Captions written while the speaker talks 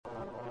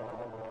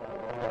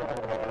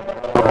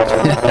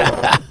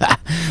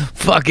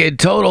Fucking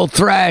total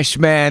thrash,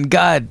 man.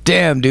 God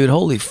damn, dude.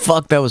 Holy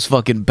fuck, that was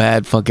fucking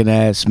bad fucking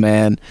ass,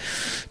 man.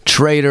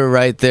 Traitor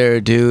right there,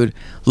 dude.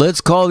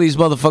 Let's call these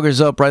motherfuckers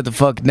up right the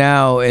fuck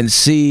now and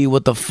see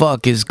what the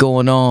fuck is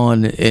going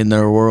on in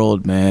their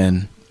world,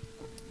 man.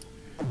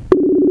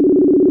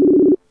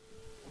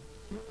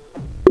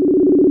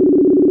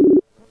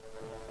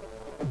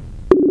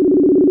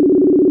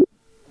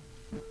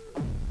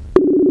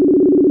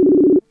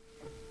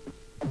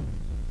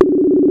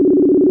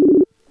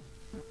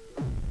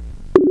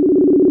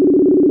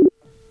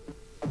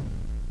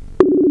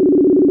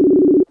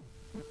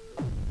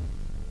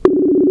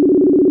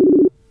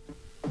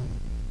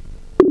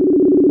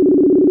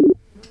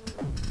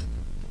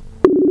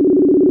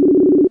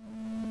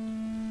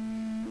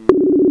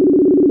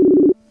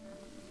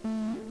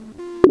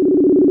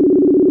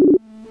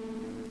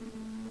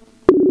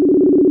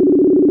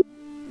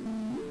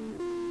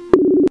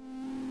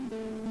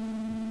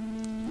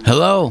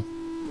 Hello?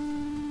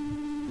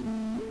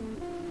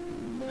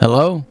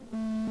 Hello?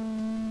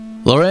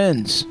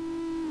 Lorenz?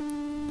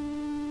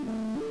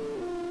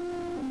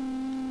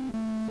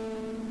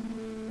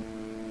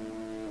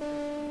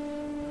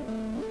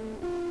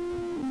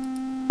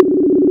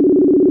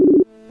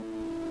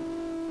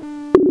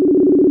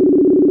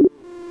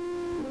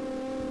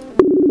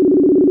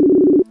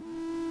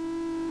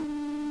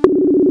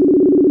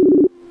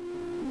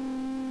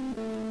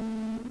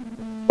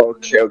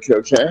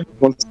 Okay.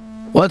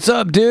 What's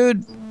up,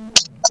 dude?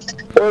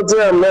 What's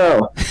up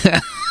now?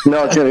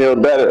 Now I can hear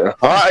better.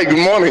 Hi, good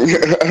morning.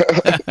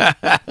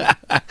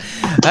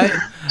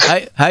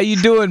 How you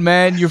doing,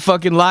 man? You're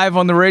fucking live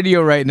on the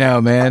radio right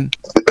now, man.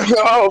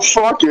 Oh,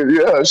 fuck it.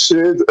 Yeah,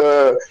 shit.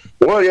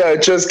 Well, yeah, I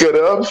just got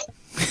up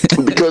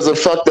because I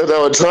fucked up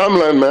our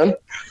timeline, man.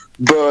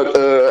 But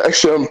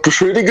actually, I'm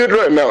pretty good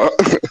right now.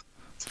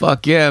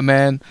 Fuck yeah,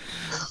 man.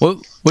 What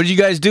did you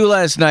guys do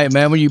last night,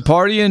 man? Were you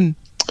partying?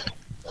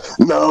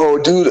 No,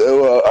 dude,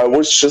 I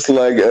was just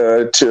like,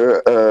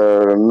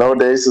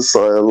 nowadays it's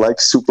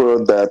like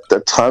super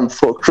that time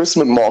for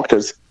Christmas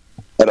markets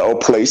at our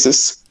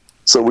places.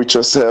 So we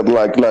just had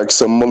like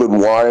some mullet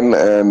wine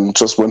and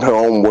just went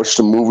home, watched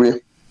a movie.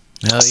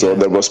 Hell so yeah.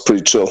 that was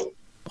pretty chill.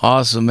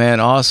 Awesome, man.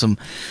 Awesome.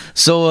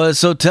 So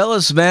tell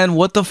us, man,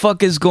 what the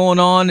fuck is going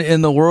on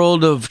in the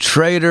world of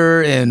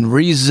Traitor and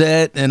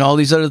Rezet and all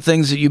these other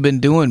things that you've been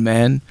doing,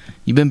 man?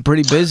 You've been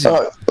pretty busy.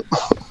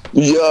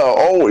 Yeah,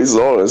 always.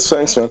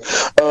 Thanks, man.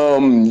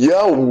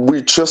 Yeah,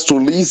 we just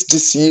released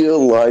this year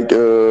like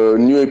a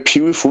new EP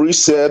with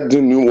Reset,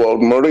 the new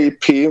World Murder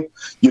EP.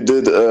 You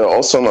did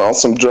also an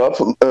awesome job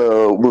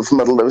with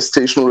Metal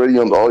Devastation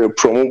Radio and all your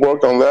promo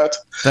work on that.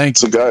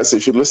 Thank you. So, guys,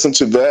 if you listen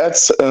to that,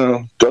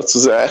 go to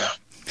Zach.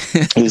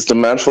 He's the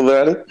man for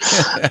that.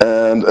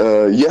 And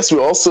yes, we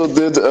also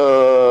did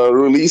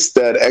release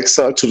that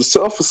Exiled To The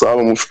Surface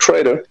album with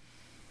Traitor.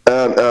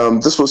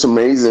 And this was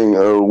amazing.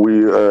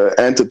 We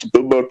entered the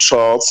Billboard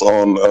charts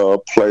on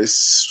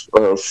place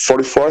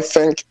 44, I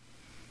think.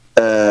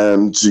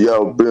 And yeah,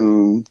 I've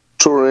been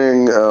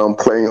touring,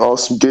 playing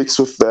awesome gigs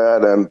with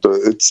that, and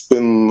it's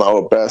been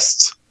our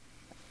best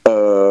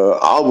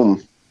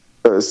album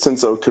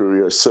since our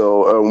career.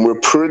 So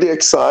we're pretty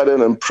excited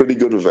and pretty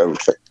good with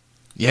everything.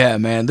 Yeah,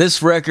 man.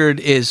 This record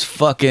is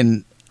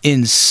fucking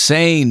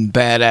insane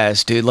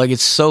badass, dude. Like,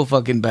 it's so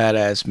fucking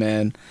badass,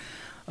 man.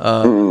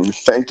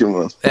 Thank you,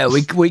 man. Yeah,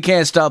 we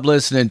can't stop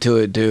listening to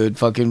it, dude.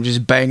 Fucking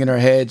just banging our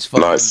heads,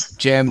 fucking Nice.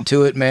 jamming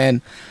to it,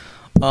 man.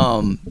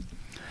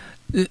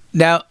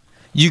 Now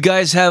you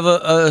guys have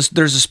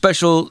there's a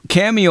special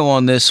cameo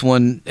on this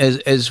one,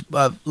 as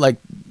like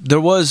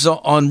there was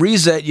on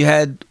Rezet. You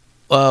had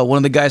one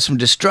of the guys from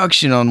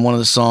Destruction on one of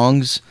the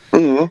songs,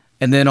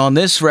 and then on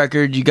this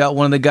record you got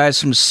one of the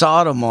guys from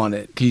Sodom on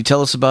it. Can you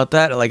tell us about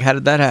that? Like, how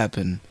did that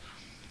happen?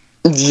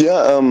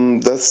 Yeah,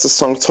 that's the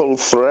song Total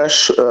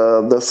Thrash.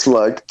 That's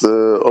like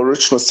the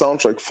original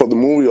soundtrack for the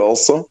movie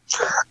also.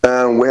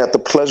 And we had the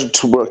pleasure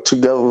to work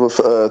together with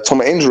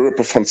Tom Angel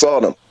Ripper from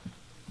Sodom.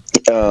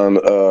 And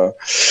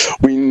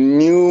we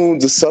knew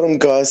the Sodom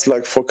guys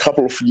like for a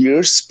couple of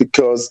years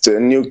because the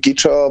new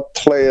guitar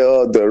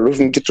player, the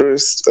rhythm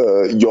guitarist,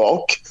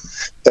 York,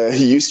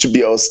 he used to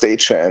be our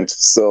stagehand.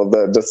 So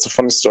that's a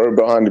funny story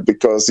behind it,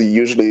 because he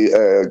usually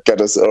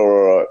got us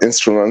our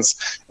instruments,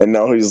 and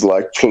now he's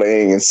like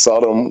playing in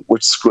Sodom,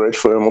 which is great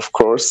for him, of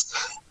course.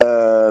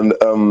 And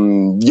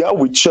yeah,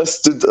 we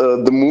just did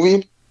the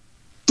movie,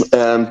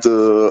 and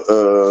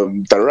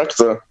the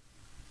director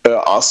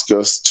asked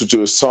us to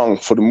do a song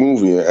for the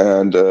movie,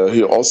 and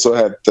he also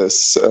had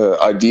this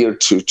idea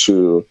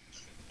to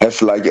have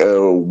like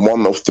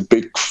one of the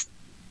big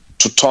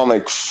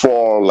Teutonic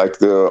Four, like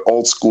the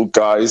old school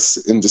guys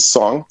in the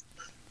song.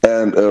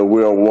 And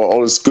we're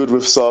always good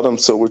with Sodom,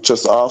 so we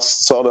just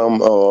asked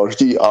Sodom, or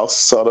he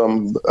asked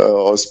Sodom,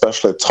 or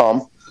especially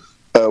Tom.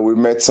 We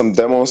made some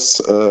demos,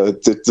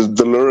 did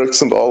the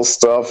lyrics and all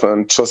stuff,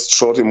 and just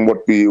showed him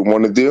what we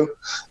want to do.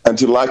 And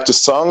he liked the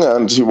song,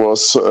 and he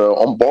was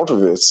on board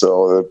with it.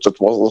 So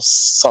that was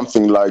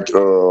something like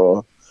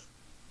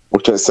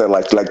what can I say,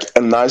 like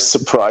a nice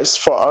surprise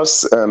for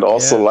us, and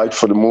also like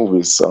for the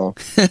movie. So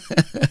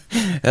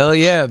hell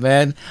yeah,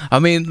 man. I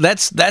mean,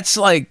 that's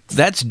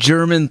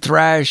German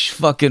thrash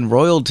fucking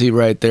royalty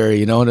right there,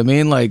 you know what I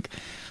mean? Like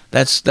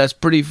that's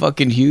pretty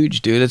fucking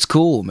huge, dude. It's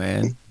cool,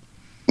 man.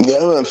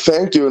 Yeah, man,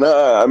 thank you.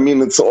 I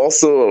mean, it's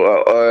also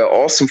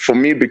awesome for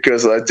me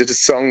because I did a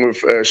song with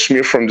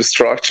Schmier from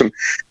Destruction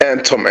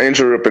and Tom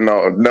Angelrip, and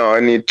now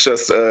I need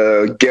just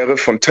Gary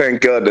from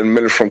Thank God and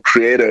Miller from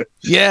Creator.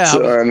 Yeah.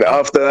 So, and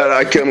after that,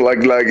 I can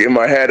like in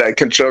my head, I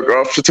can jerk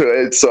off to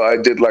it. So I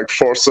did like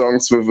 4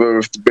 songs with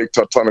the Big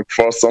Teutonic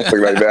Force, something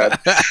like that.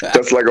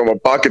 That's like on my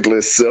bucket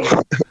list. So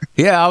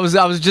yeah, I was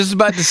just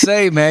about to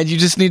say, man, you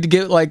just need to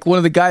get like one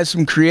of the guys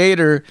from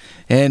Creator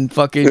and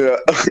fucking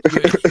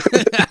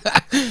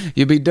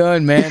you'll be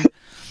done, man.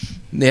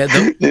 Yeah,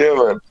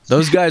 man.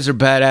 Those guys are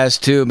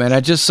badass too, man. I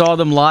just saw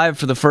them live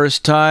for the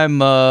first time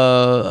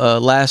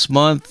last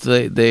month.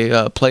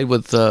 They played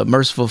with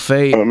Merciful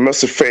Fate.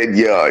 Merciful Fate,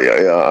 yeah. I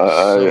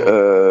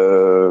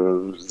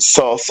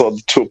saw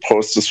the tour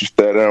posters with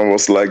that, and I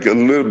was like a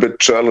little bit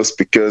jealous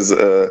because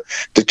they're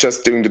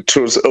just doing the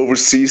tours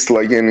overseas,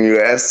 like in the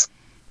US.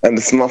 And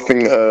it's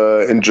nothing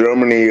in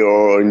Germany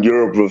or in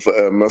Europe with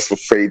Merciful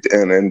Fate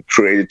and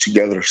Created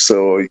together.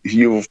 So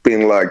you've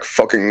been like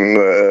fucking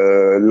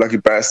lucky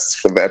bastards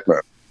for that, man.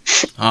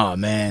 Oh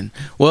man.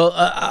 Well,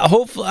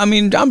 hopefully, I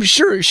mean, I'm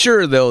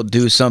sure they'll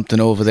do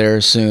something over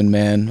there soon,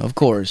 man. Of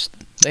course,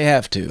 they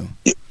have to.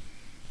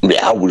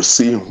 Yeah, we'll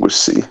see.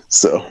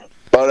 So.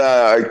 But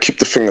I keep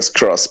the fingers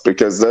crossed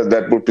because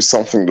that would be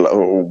something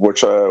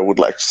which I would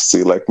like to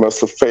see, like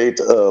Merciful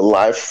Fate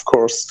live, of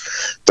course.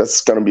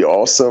 That's gonna be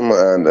awesome.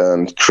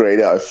 And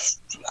Creator,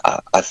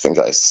 I think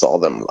I saw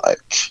them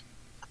like,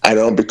 I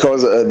don't know,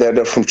 because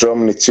they're from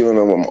Germany too, and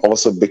I'm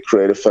also a big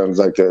Creator fan,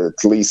 like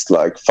at least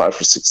like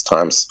 5 or 6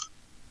 times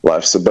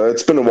live. So, but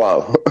it's been a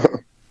while.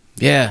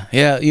 Yeah.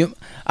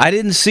 I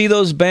didn't see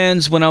those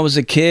bands when I was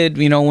a kid.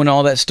 You know, when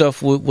all that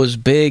stuff was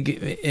big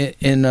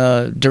in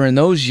during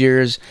those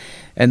years.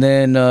 And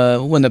then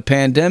when the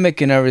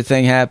pandemic and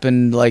everything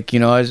happened, like, you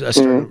know, I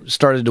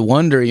started to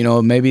wonder, you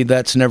know, maybe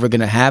that's never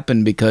going to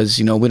happen because,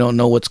 you know, we don't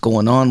know what's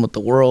going on with the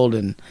world.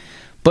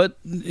 But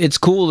it's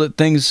cool that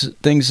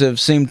things have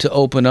seemed to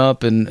open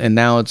up and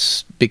now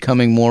it's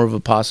becoming more of a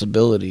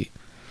possibility.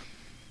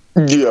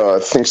 Yeah, I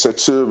think so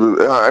too.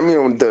 I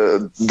mean,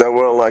 there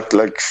were like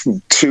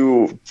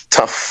 2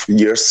 tough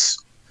years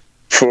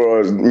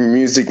for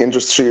music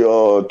industry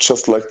or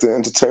just like the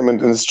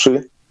entertainment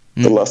industry.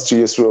 The last 2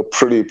 years were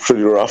pretty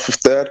rough with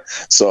that.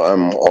 So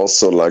I'm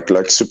also like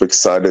super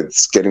excited.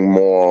 It's getting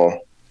more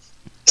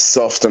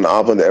soft and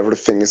up, and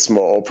everything is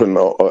more open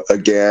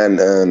again.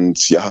 And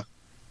yeah,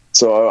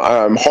 so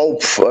I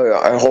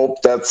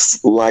hope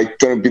that's like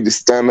gonna be the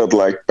standard,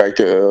 like back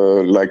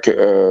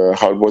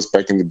how it was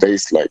back in the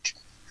days, like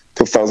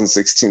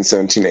 2016,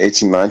 17,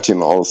 18,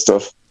 19, all the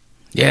stuff.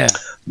 Yeah.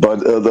 But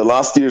the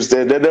last years,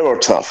 they were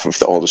tough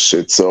with all the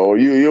shit. So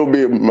you'll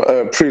be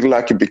pretty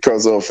lucky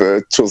because of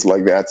tools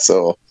like that.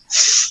 So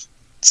it's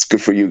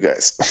good for you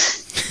guys.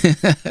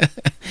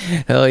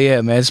 Hell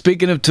yeah, man.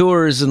 Speaking of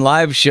tours and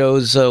live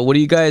shows, what do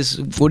you guys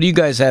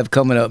have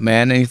coming up,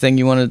 man? Anything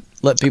you want to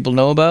let people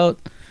know about?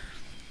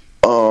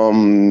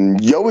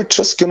 Yeah, we're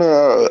just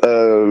gonna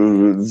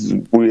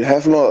we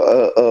have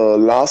a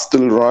last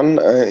little run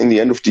in the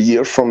end of the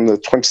year from the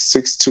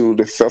 26th to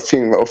the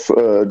 13th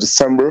of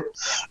December,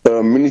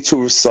 mini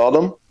tour with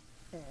Sodom,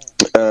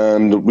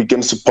 and we're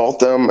gonna support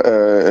them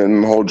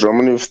in whole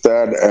Germany with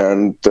that.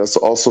 And there's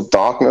also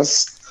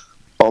Darkness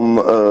on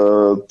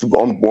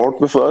board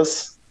with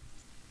us,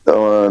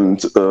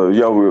 and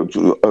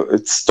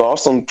it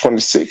starts on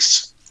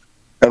 26th.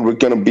 And we're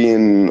going to be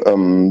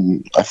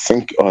in, I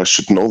think, I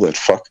should know that,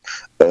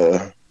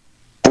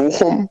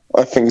 Bochum.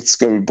 I think it's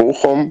going to be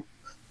Bochum.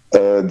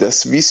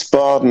 There's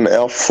Wiesbaden,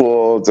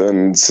 Erfurt,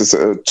 and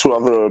 2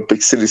 other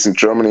big cities in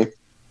Germany.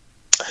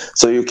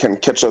 So you can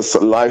catch us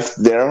live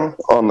there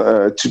on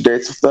 2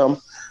 dates of them.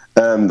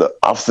 And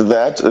after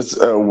that,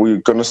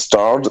 we're going to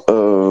start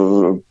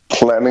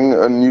planning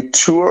a new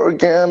tour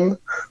again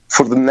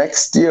for the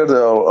next year.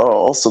 There are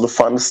also the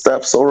final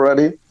steps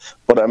already,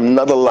 but I'm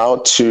not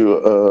allowed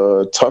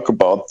to talk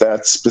about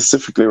that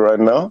specifically right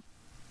now.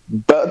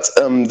 But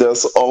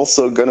there's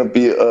also going to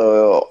be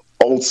an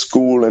old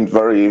school and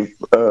very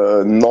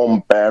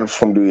known band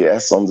from the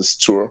US on this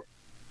tour.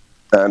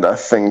 And I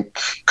think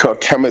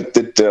Kirk Hammett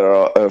did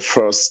their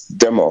first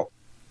demo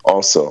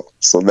also.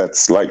 So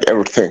that's like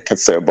everything I can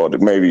say about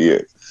it. Maybe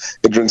it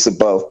rings a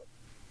bell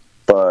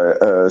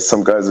by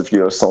some guys of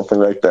you or something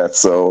like that.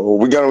 So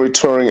we're going to be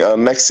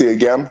touring next year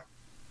again.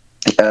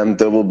 And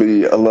there will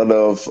be a lot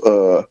of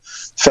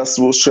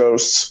festival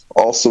shows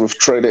also with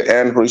Traitor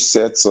and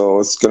Rezet. So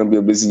it's going to be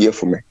a busy year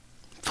for me.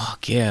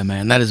 Fuck yeah,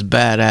 man. That is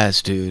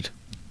badass, dude.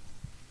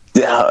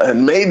 Yeah,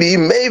 and maybe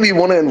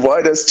want to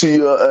invite us to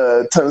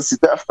your Tennessee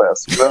Death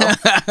Fest. You know?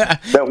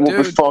 That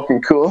would be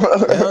fucking cool.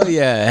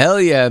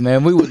 hell yeah,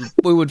 man. We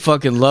would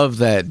fucking love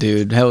that,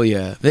 dude. Hell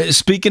yeah.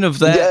 Speaking of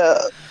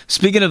that,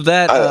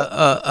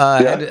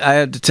 I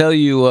had to tell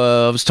you,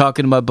 I was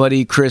talking to my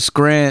buddy Chris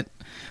Grant.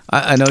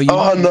 I know you.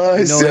 Oh,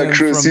 nice. You know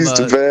Chris, he's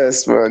the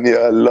best, man.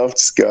 Yeah, I love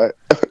this guy.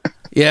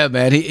 Yeah,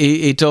 man.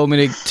 He told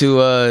me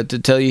to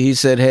tell you. He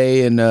said,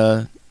 hey,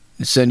 and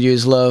send you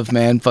his love,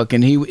 man.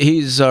 Fucking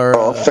he's our.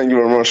 Oh, thank you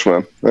very much,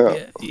 man.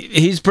 Yeah.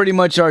 He's pretty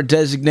much our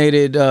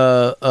designated.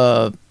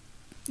 What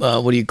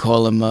do you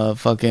call him?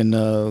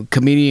 Fucking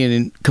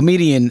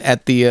comedian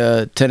at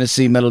the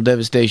Tennessee Metal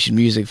Devastation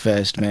Music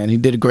Fest, man. He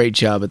did a great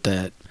job at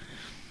that.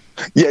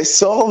 Yeah, I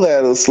saw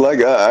that. It's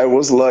like I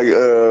was like.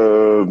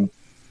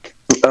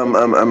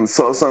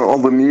 Saw all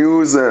the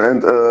news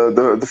and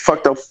the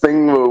fucked up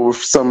thing with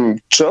some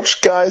church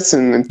guys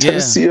in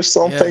Tennessee or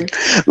something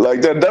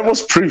like that. That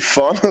was pretty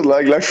fun.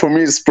 like for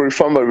me, it's pretty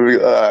fun. But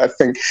I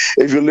think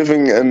if you're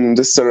living in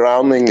the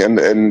surrounding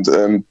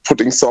and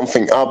putting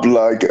something up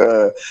like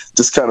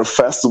this kind of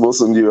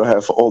festivals, and you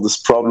have all these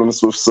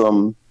problems with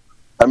some.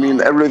 I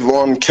mean,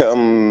 everyone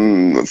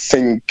can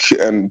think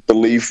and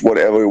believe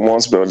whatever he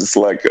wants, but it's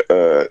like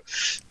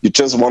you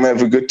just want to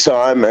have a good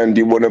time and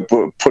you want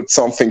to put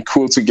something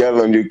cool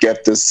together, and you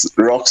get this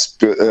rocks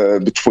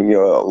between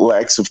your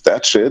legs with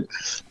that shit.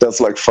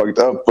 That's like fucked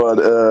up. But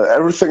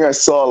everything I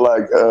saw,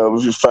 like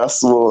with the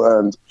festival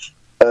and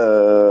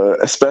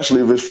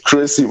especially with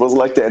Chris, he was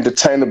like the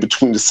entertainer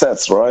between the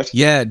sets, right?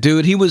 Yeah,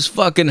 dude, he was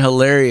fucking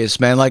hilarious,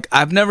 man. Like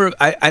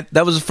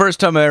that was the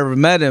first time I ever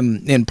met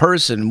him in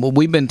person. Well,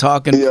 we've been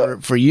talking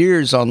for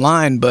years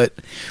online, but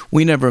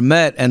we never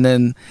met. And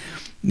then,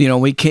 you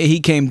know, he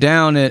came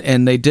down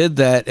and they did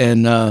that,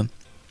 and oh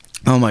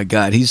my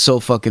God, he's so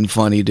fucking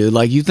funny, dude.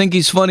 Like, you think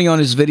he's funny on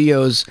his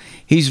videos,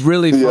 he's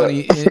really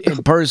funny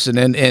in person.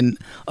 And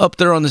up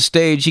there on the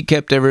stage, he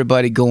kept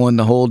everybody going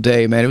the whole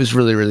day, man. It was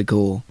really, really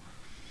cool.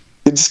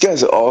 This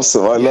guy's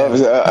awesome. I love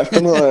it. I've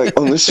been like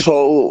on this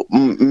show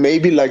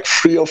maybe like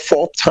 3 or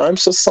 4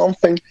 times or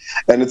something,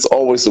 and it's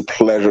always a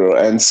pleasure.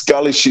 And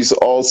Scully, she's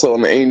also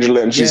an angel,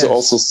 and she's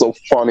also so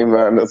funny,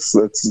 man.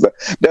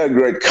 They're a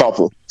great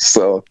couple.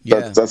 So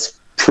that's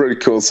pretty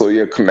cool. So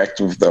you're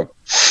connected with them.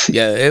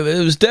 Yeah,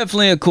 it was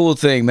definitely a cool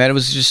thing, man. It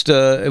was just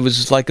it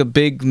was like a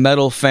big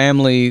metal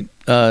family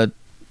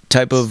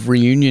type of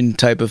reunion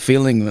type of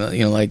feeling.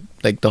 You know,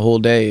 like the whole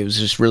day. It was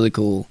just really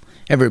cool.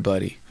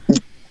 Everybody.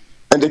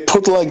 And they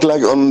put like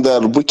on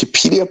that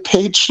Wikipedia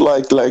page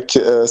like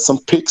some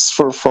pics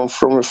from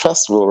a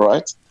festival,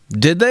 right?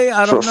 Did they?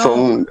 I don't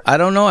know. I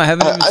don't know. I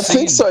haven't. I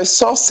think so. I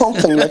saw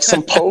something like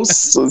some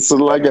posts. It's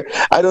like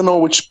I don't know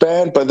which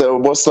band, but there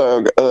was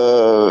like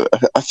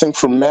I think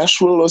from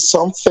Nashville or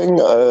something.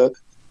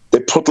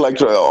 They put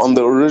like on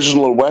the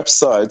original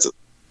website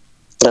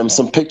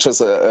some pictures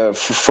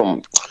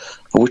from.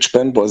 Which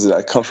band was it?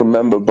 I can't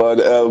remember, but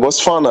it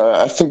was fun.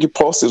 I think you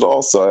posted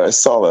also. I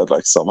saw that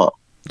like somehow.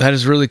 That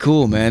is really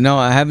cool, man. No,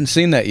 I haven't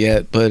seen that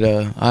yet, but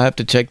I have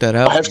to check that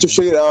out. I have to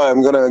figure it out.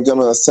 I'm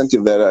gonna send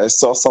you that. I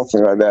saw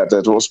something like that.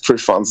 That was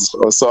pretty fun.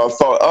 So I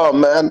thought, oh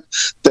man,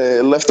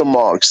 they left a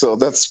mark. So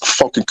that's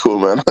fucking cool,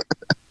 man.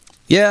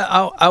 Yeah,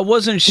 I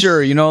wasn't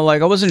sure. You know,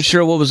 like I wasn't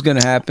sure what was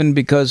gonna happen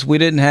because we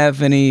didn't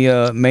have any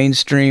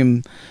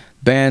mainstream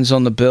bands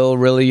on the bill.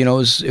 Really, you know,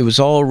 it was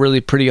all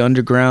really pretty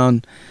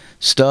underground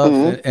stuff,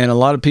 and a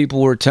lot of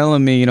people were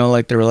telling me, you know,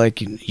 like they were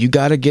like, you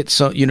got to get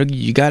some, you know,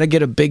 you got to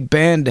get a big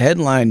band to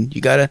headline. You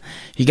gotta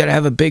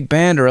have a big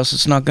band, or else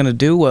it's not gonna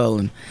do well.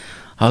 And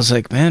I was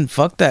like, man,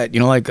 fuck that.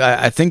 You know, like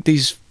I think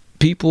these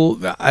people,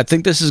 I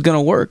think this is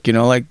gonna work. You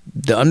know, like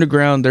the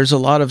underground, there's a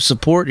lot of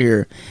support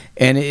here,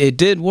 and it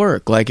did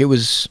work. Like it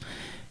was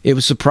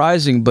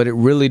surprising, but it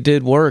really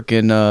did work.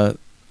 And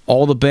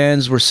all the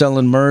bands were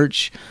selling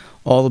merch.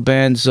 All the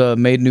bands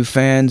made new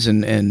fans,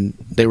 and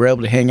they were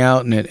able to hang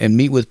out and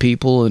meet with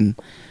people, and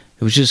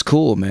it was just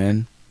cool,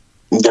 man.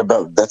 Yeah,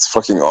 but that's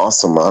fucking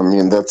awesome. I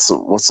mean, that's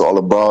what's all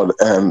about.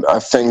 And I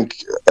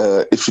think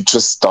if you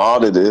just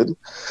started it,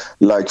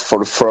 like for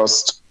the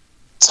first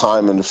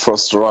time in the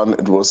first run,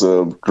 it was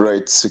a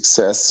great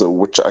success,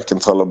 which I can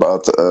tell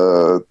about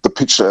the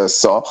picture I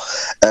saw.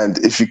 And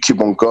if you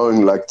keep on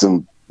going, like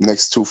the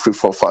next 2, 3,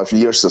 4, 5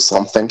 years or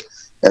something,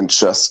 and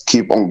just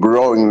keep on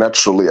growing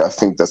naturally, I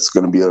think that's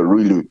going to be a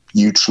really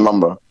huge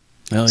number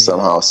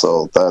somehow.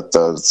 So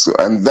that's,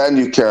 and then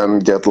you can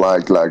get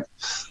like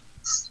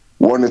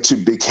 1 or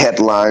 2 big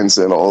headlines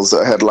and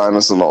also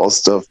headliners and all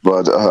stuff.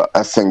 But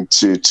I think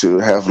to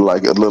have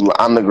like a little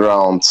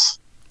underground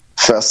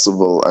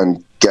festival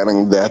and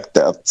getting that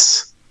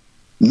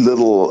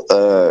little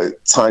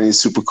tiny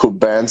super cool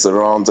bands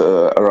around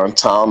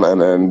town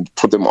and then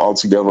put them all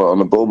together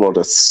on a billboard,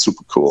 that's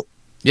super cool.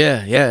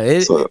 Yeah.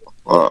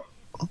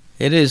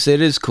 It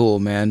is cool,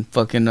 man.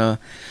 Fucking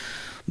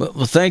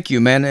well, thank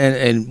you, man.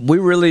 And we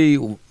really,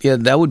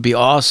 that would be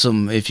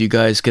awesome if you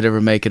guys could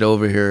ever make it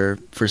over here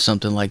for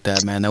something like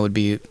that, man. That would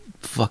be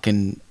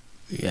fucking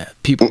Yeah,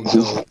 people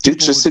go. Dude,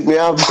 just hit me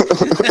up.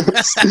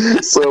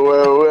 So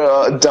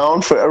we're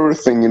down for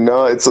everything, you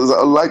know. It's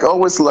like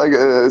always, like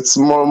it's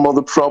more and more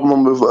the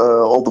problem with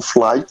all the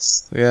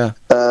flights. Yeah.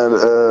 And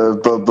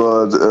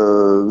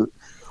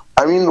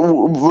I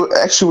mean,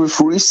 actually with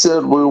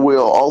Reset, we're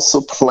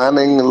also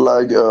planning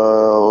like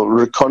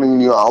recording a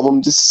new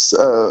album this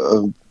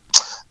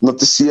not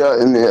this year,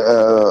 in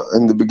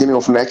the beginning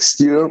of next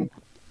year,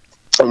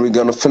 and we're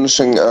gonna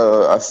finishing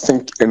I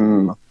think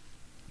in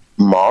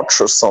March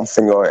or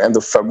something, or end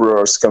of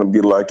February, it's gonna be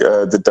like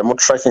the demo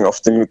tracking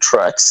of the new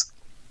tracks.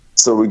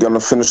 So we're gonna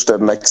finish that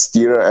next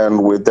year,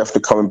 and we're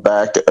definitely coming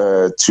back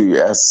to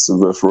US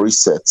with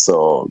Reset.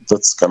 So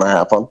that's gonna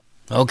happen.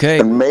 Okay.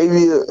 And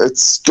maybe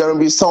it's gonna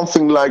be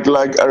something like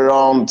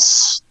around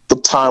the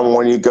time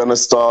when you're gonna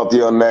start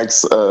your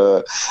next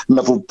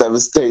Metal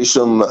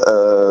Devastation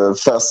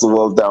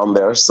festival down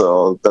there.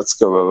 So that's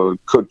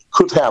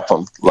could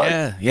happen. Like,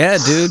 yeah,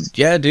 dude.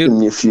 Yeah, dude. in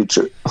the near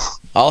future.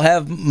 I'll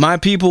have my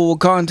people will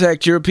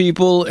contact your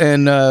people,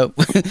 and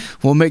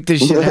we'll make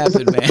this shit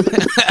happen, man.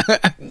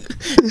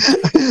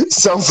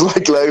 Sounds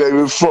like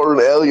with foreign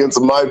aliens,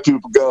 my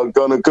people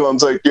gonna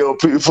contact your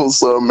people,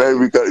 so maybe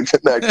we gotta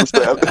connect with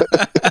them.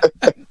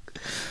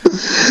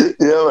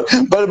 Yeah,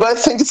 but I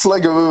think it's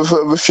like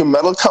with your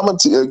metal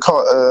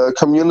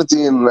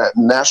community in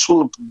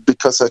Nashville,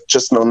 because I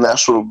just know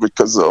Nashville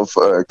because of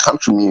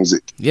country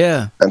music.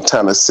 Yeah. And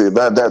Tennessee,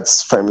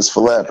 that's famous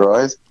for that,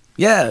 right?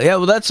 Yeah.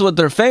 Well, that's what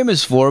they're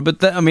famous for.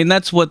 But I mean,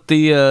 that's what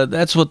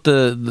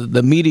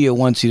the media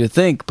wants you to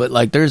think. But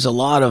like, there's a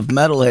lot of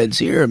metalheads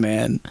here,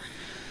 man.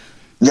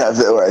 Yeah,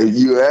 the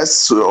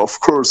U.S. of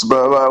course,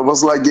 but I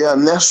was like, yeah,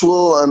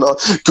 Nashville, and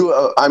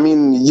I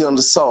mean, you're in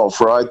the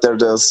South, right?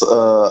 There's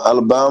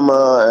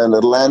Alabama and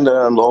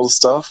Atlanta and all the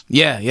stuff.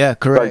 Yeah,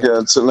 correct.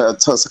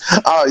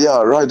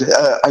 Yeah, right.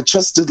 I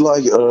just did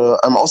like,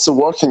 I'm also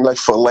working like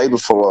for a label,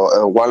 for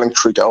a Wilding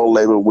Creek, our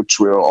label, which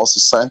we are also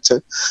signed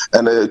to,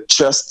 and I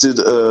just did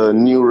a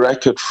new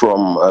record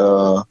from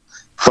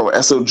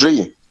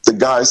SOG, the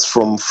guys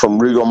from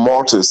Rigor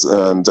Mortis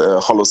and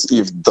Hollow's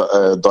Eve,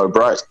 Die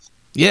Bright.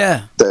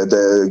 Yeah.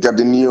 They got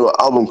the new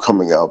album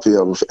coming out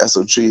here with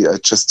SOG. I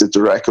just did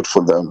the record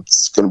for them.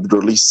 It's going to be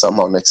released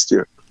somehow next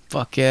year.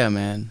 Fuck yeah,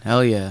 man.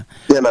 Hell yeah.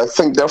 Yeah, and I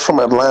think they're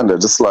from Atlanta,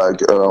 just like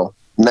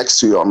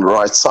next to you on the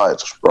right side,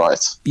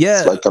 right? Yeah.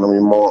 It's like going to be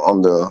more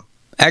on the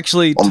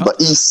the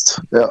east.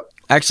 Yeah.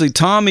 Actually,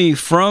 Tommy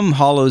from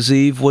Hollow's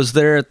Eve was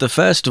there at the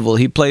festival.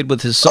 He played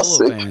with his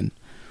solo band.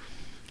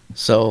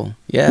 So,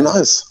 yeah.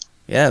 Nice.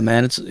 Yeah,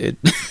 man. It's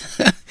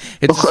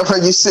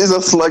you see,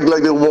 that's like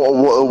the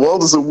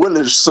world is a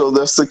village, so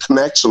there's the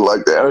connection,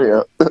 like the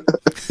area.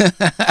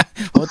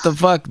 What the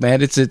fuck,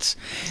 man? It's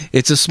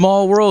a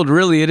small world,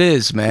 really. It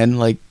is, man.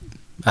 Like,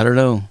 I don't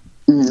know.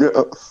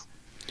 Yeah.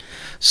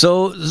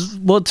 So,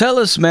 well, tell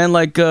us, man.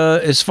 Like,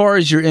 as far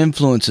as your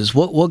influences,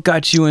 what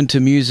got you into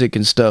music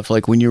and stuff?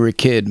 Like when you were a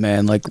kid,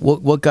 man. Like,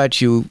 what got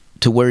you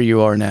to where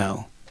you are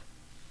now?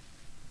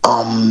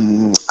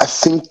 I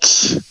think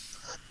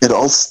it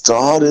all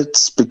started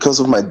because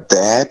of my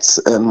dad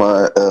and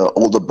my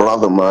older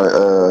brother.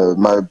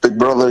 My big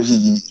brother,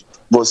 he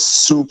was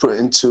super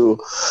into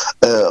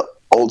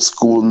old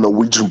school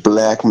Norwegian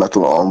black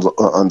metal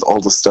and all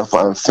the stuff.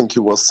 I think he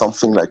was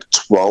something like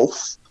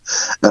 12,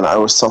 and I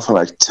was something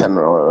like 10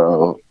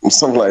 or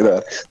something like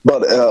that.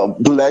 But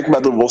black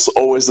metal was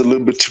always a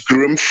little bit too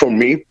grim for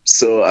me,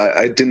 so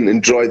I didn't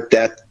enjoy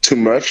that too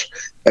much.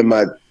 And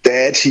my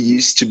dad, he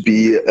used to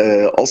be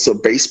also a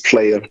bass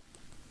player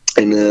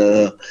in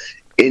a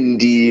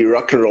indie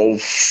rock and roll,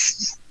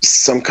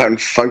 some kind of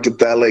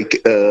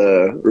funkadelic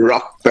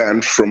rock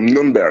band from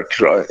Nuremberg,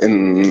 right,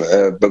 in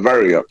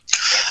Bavaria,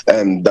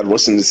 and that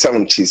was in the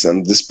 70s.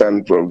 And this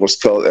band was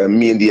called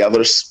Me and the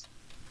Others.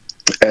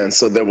 And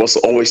so there was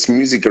always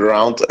music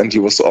around, and he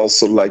was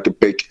also like a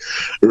big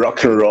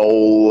rock and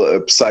roll,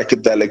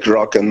 psychedelic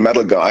rock and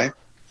metal guy.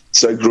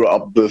 So I grew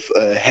up with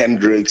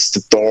Hendrix,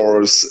 The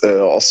Doors,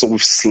 also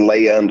with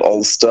Slayer and all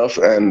the stuff,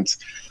 and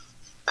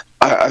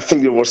I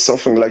think it was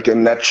something like a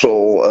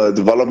natural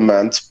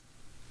development.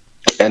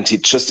 And he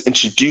just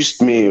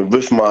introduced me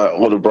with my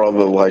older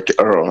brother, like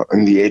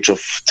in the age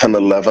of 10,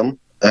 11.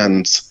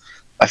 And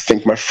I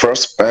think my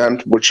first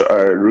band, which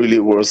I really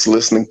was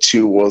listening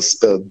to, was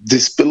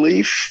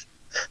Disbelief,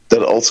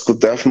 that old school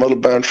death metal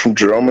band from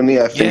Germany.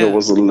 I think it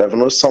was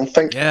 11 or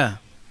something. Yeah.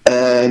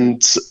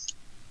 And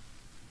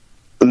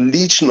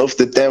Legion of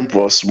the Damned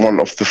was one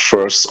of the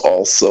first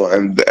also,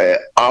 and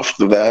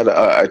after that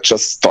I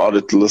just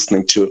started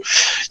listening to,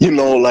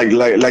 like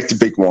the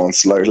big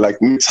ones, like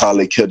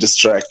Metallica,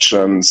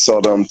 Distraction,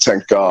 Sodom,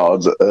 Thank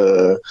God,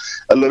 a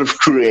lot of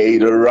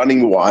Creator,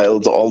 Running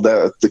Wild, all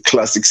that, the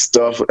classic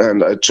stuff.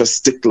 And I just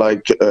stick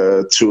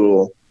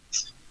to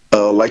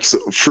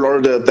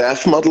Florida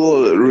death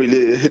metal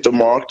really hit a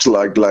mark,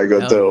 like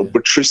the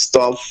Obituary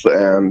stuff.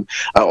 And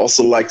I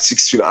also like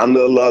 6 Feet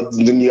Under a lot.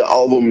 The new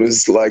album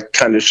is like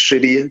kind of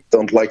shitty,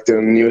 don't like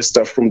the new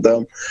stuff from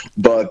them,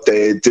 but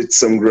they did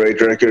some great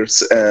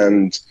records.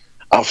 And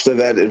after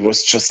that it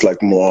was just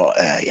like more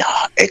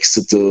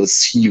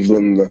Exodus,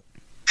 Heathen,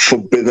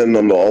 Forbidden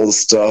and all the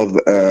stuff,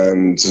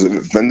 and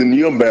then the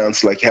newer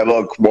bands like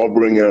Havoc,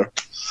 Warbringer,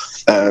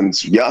 and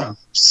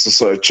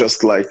so I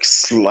just like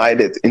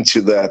slide it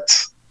into that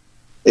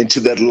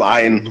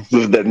line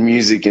with that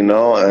music, and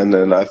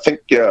then I think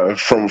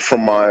from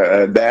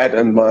my dad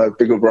and my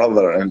bigger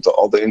brother and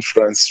all the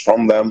influence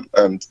from them,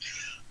 and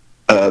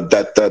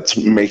that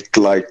made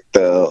like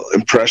the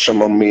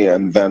impression on me,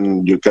 and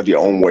then you got your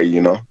own way,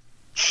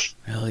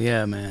 Hell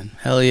yeah, man.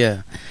 Hell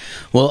yeah.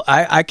 Well,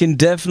 I can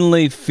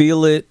definitely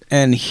feel it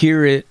and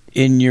hear it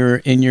in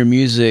your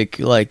music.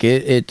 Like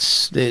it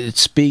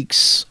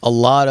speaks a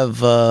lot of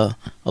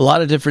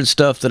different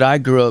stuff that I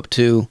grew up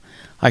to.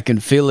 I can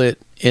feel it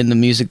in the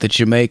music that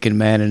you're making,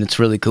 man, and it's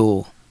really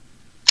cool.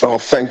 Oh,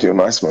 thank you.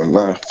 Nice, man.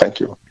 No, thank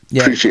you.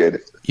 Yeah, appreciate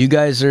it. You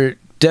guys are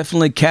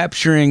definitely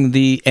capturing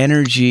the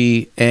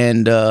energy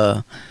and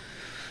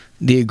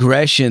the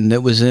aggression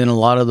that was in a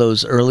lot of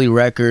those early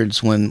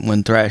records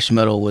when thrash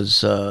metal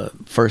was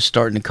first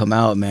starting to come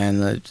out,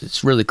 man.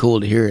 It's really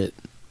cool to hear it.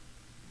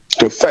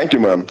 Well, thank you,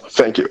 man.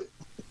 Thank you.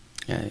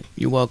 Yeah,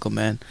 you're welcome,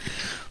 man.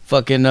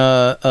 Fucking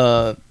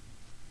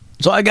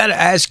so I gotta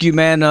ask you,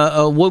 man,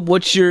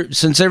 what's your,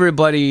 since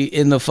everybody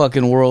in the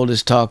fucking world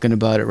is talking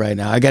about it right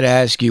now, I gotta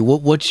ask you,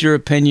 what's your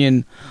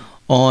opinion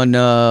on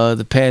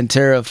the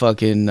Pantera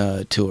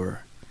fucking tour?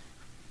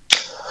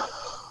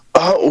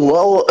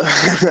 Well,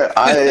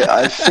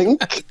 I think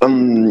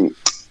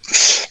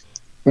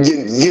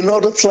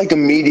that's like a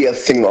media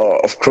thing,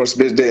 of course,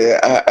 but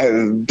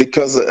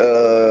because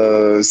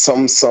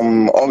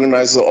some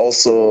organizers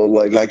also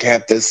like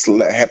had this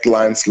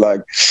headlines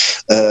like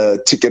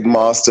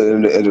Ticketmaster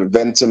and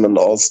Eventim and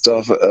all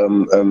stuff,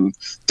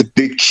 the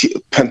big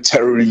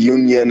Pantera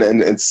reunion,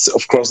 and it's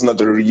of course not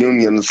a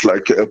reunion, it's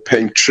like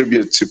paying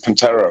tribute to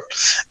Pantera,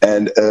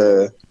 and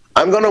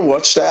I'm gonna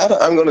watch that.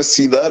 I'm gonna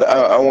see that.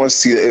 I want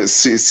to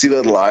see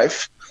that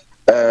live.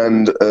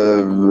 And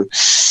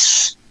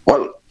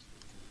well,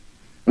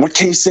 what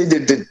can you say?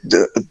 The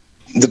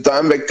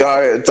Dimebag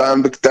guy,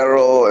 Dimebag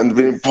Darrell, and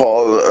Vinnie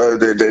Paul,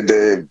 they're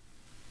dead.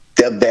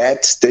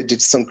 They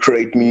did some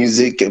great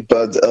music,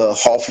 but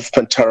half of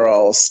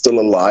Pantera are still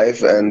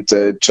alive, and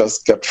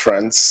just got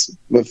friends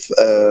with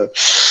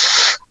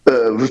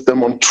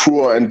them on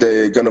tour, and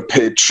they're gonna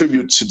pay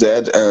tribute to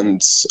that.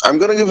 And I'm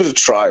gonna give it a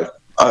try.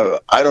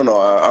 I don't know.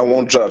 I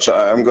won't judge.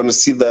 I'm going to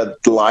see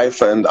that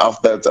live, and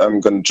after that,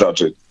 I'm going to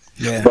judge it.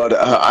 Yeah. But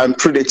I'm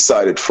pretty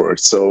excited for it.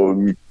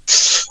 So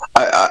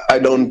I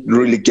don't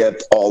really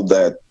get all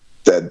that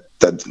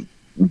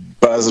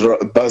buzz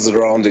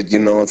around it.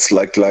 It's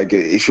like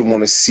if you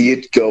want to see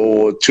it,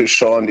 go to a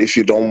show, and if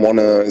you don't want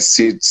to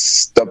see it,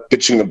 stop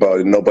bitching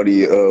about it.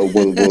 Nobody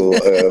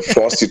will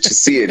force you to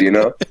see it.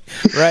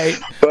 Right.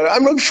 But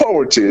I'm looking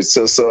forward to it.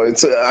 So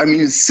it's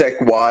it's Zach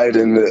Wild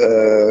and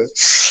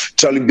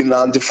Charlie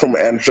Benante from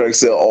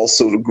Anthrax. They're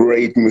also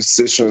great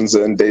musicians,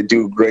 and they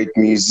do great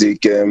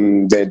music.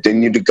 And they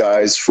knew the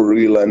guys for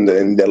real and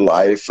in their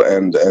life,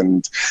 and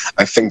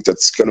I think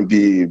that's gonna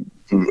be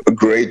a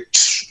great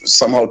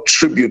somehow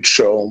tribute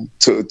show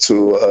to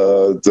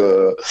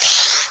the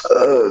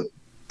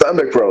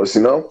Dimebag Bros,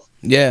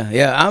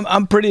 Yeah,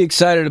 I'm pretty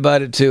excited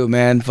about it too,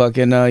 man.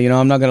 Fucking,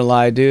 I'm not gonna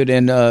lie, dude.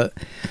 And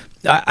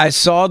I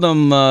saw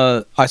them.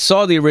 I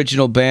saw the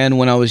original band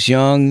when I was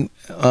young,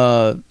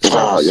 several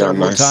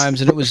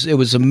times, and it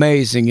was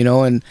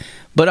amazing,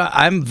 But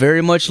I'm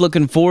very much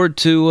looking forward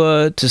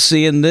to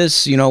seeing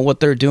this, what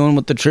they're doing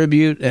with the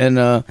tribute,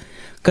 and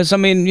because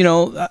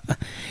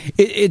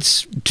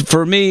it's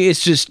for me,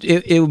 it's just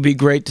it would be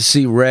great to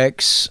see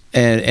Rex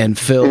and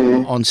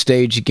Phil on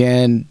stage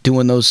again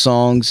doing those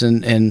songs,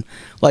 and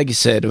like you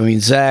said,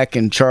 Zach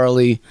and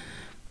Charlie.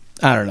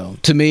 I don't know.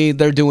 To me,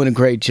 they're doing a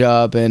great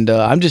job, and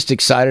I'm just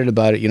excited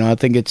about it. I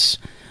think it's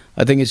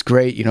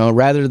great.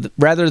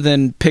 Rather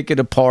than pick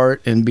it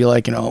apart and be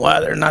like,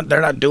 well, they're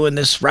not doing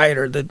this right,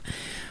 or that.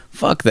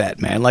 Fuck that,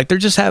 man. Like, they're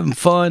just having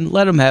fun.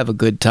 Let them have a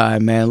good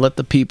time, man. Let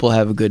the people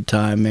have a good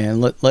time,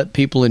 man. Let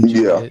people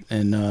enjoy it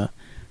and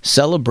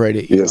celebrate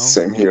it. You know?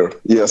 Same here.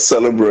 Yeah,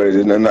 celebrate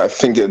it. And I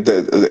think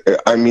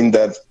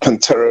that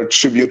Pantera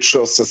tribute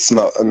shows, it's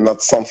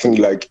not something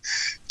like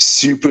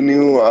super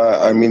new.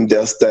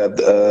 There's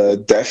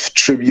that Death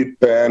tribute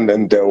band,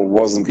 and there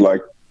wasn't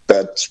like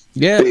that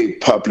big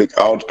public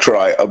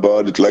outcry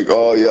about it. Like,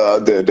 oh yeah,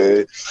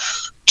 they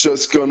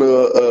just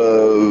gonna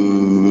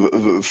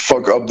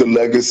fuck up the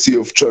legacy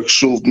of Chuck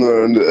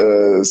Schuldiner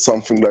and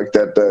something like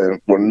that.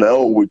 Well,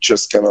 no, we're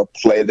just gonna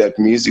play that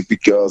music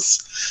because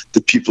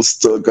the people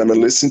still gonna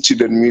listen to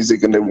that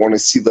music and they want to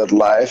see that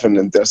live, and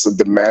then there's a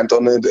demand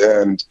on it,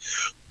 and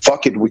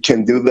fuck it, we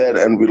can do that,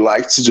 and we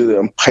like to do it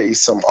and pay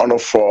some honor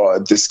for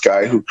this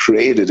guy who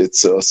created it.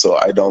 So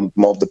I don't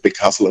know the big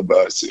hustle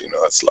about it.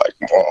 It's like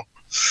more.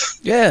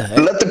 Yeah,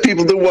 let the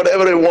people do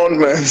whatever they want,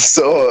 man.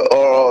 So,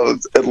 or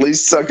at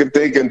least suck a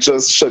dick and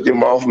just shut your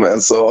mouth,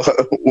 man. So,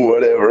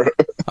 whatever.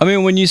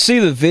 When you see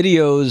the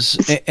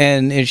videos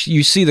and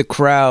you see the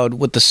crowd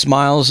with the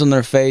smiles on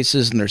their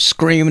faces and they're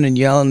screaming and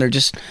yelling,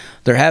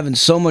 they're having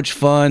so much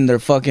fun. They're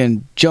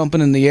fucking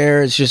jumping in the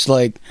air. It's just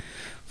like,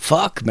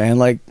 fuck, man,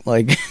 like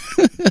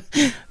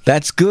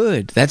that's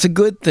good. That's a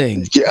good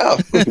thing. Yeah.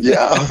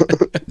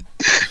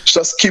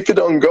 Just keep it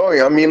on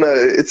going. I mean,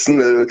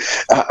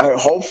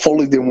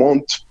 hopefully they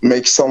won't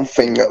make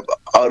something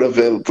out of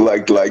it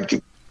like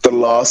the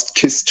last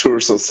Kiss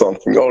tours or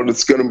something. Oh,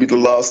 it's going to be the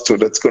last tour.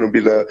 That's going to be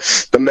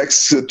the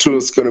next tour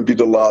is going to be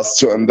the last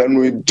tour. And then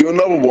we do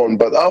another one.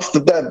 But after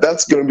that,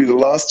 that's going to be the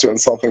last tour and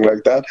something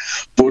like that.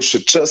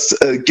 Bullshit. Just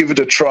give it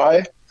a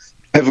try.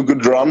 Have a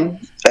good run.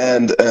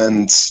 And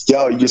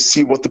yeah, you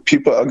see what the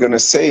people are going to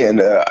say.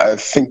 And I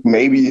think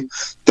maybe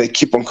they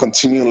keep on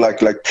continuing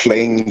like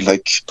playing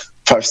like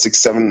 5, 6,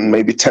 7,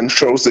 maybe 10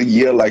 shows a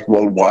year, like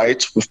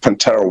worldwide with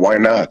Pantera. Why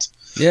not?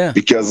 Yeah,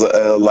 because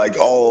like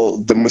all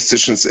the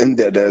musicians in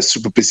there, they're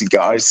super busy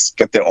guys,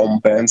 got their own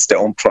bands, their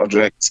own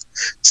projects.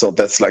 So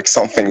that's like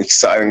something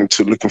exciting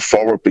to looking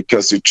forward,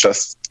 because you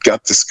just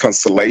got this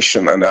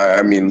constellation. And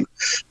I mean,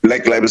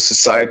 Black Label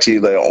Society,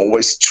 they're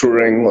always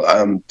touring.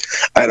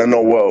 I don't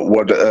know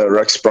what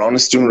Rex Brown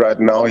is doing right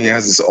now. He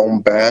has his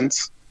own band.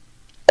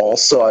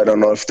 Also, I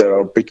don't know if there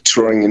are big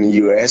touring in the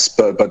US,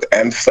 but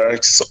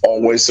Anthrax is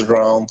always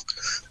around.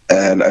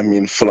 And I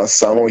mean,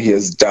 Fulasano, he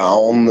is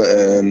down,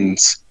 and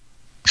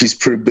he's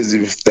pretty busy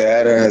with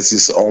that and has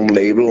his own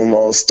label and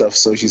all stuff,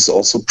 so he's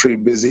also pretty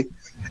busy.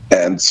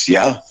 And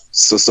yeah,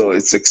 so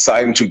it's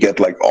exciting to get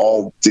like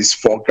all these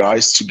 4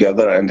 guys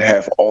together and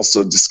have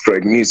also this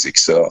great music.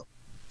 So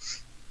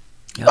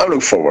yeah. I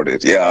look forward to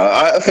it.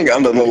 Yeah, I think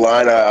under the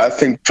line, I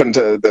think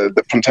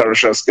the Pantera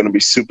show is going to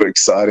be super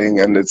exciting,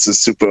 and it's a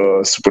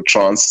super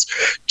chance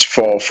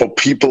for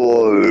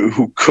people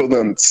who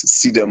couldn't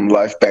see them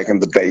live back in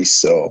the day.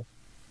 So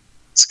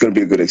it's going to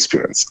be a good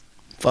experience.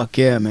 Fuck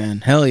yeah, man.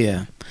 Hell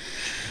yeah.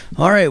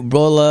 All right,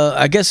 well,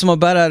 I guess I'm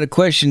about out of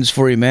questions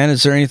for you, man.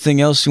 Is there anything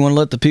else you want to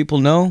let the people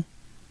know?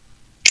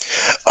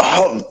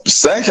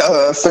 Zach,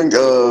 I think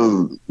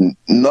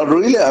not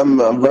really.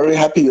 I'm very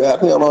happy you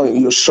had me on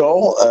your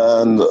show,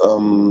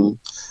 and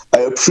I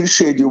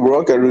appreciate your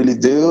work. I really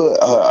do.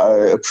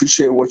 I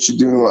appreciate what you're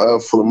doing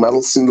for the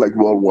metal scene, like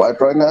worldwide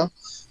right now.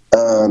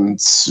 And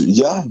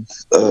yeah,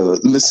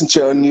 listen to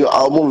your new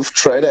album with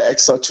Traitor,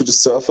 Exiled To The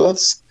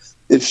Surface,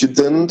 if you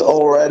didn't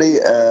already,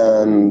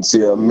 and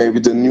yeah, maybe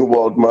the New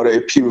World Murder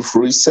EP with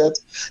Rezet.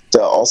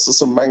 There are also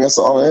some bangers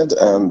on it,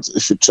 and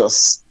if you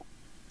just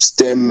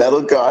stay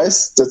metal,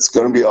 guys, that's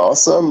going to be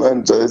awesome,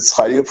 and it's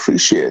highly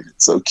appreciated.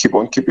 So keep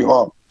on keeping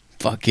on.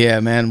 Fuck yeah,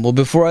 man. Well,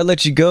 before I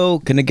let you go,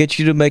 can I get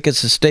you to make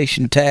us a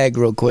station tag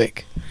real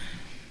quick?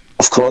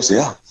 Of course,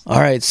 yeah. All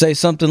right, say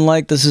something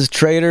like, "This is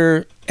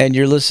Traitor, and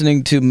you're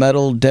listening to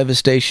Metal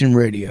Devastation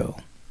Radio."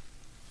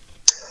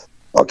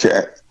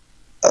 Okay.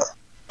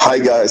 Hi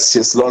guys,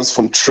 here's Lorenz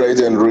from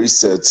Traitor and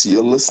Rezet.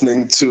 You're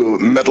listening to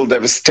Metal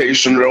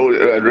Devastation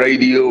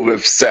Radio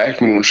with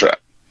Zach Moonshine.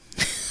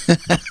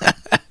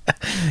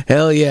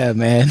 Hell yeah,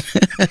 man.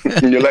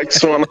 You like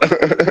this one?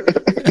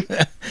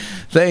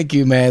 Thank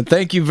you, man.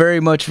 Thank you very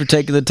much for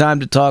taking the time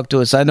to talk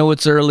to us. I know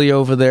it's early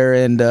over there,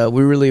 and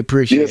we really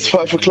appreciate it. Yeah, it's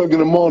 5 o'clock in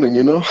the morning,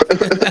 you know?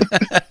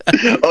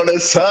 On a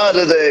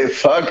Saturday,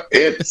 fuck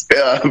it.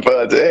 Yeah,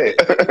 but hey.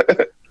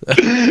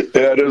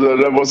 Yeah,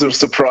 that was a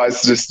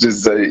surprise this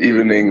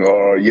evening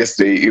or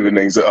yesterday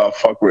evening. So,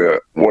 fuck, we're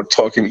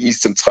talking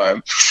Eastern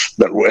time,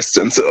 not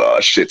Western. So,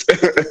 shit.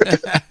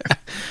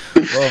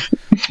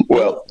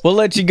 Well, we'll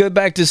let you go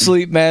back to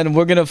sleep, man.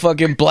 We're gonna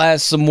fucking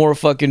blast some more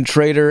fucking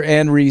Traitor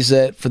and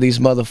Rezet for these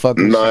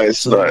motherfuckers. Nice,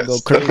 so nice. Go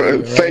crazy,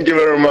 right? Thank you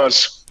very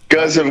much.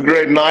 Guys, have a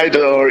great night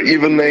or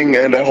evening,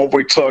 and I hope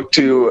we talk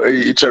to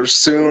each other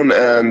soon.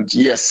 And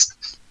yes,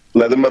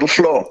 let the metal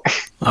flow.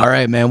 All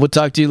right, man. We'll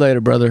talk to you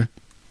later, brother.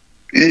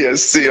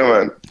 Yes, see you,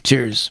 man.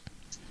 Cheers.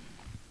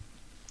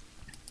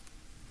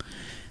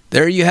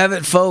 There you have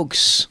it,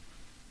 folks.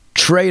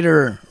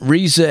 Traitor,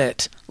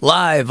 Rezet,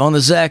 live on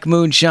the Zach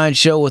Moonshine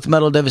Show with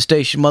Metal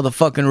Devastation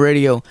motherfucking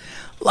radio.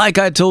 Like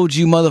I told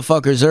you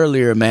motherfuckers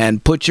earlier, man,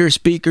 put your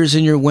speakers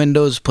in your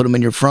windows, put them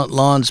in your front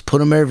lawns, put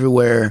them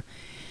everywhere.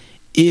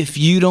 If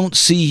you don't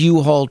see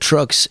U-Haul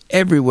trucks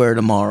everywhere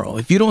tomorrow,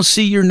 if you don't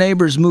see your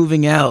neighbors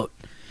moving out,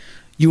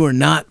 you are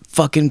not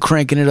fucking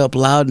cranking it up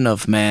loud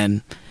enough,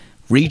 man.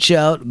 Reach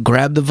out,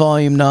 grab the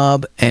volume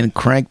knob, and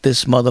crank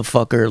this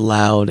motherfucker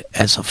loud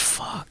as a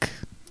fuck.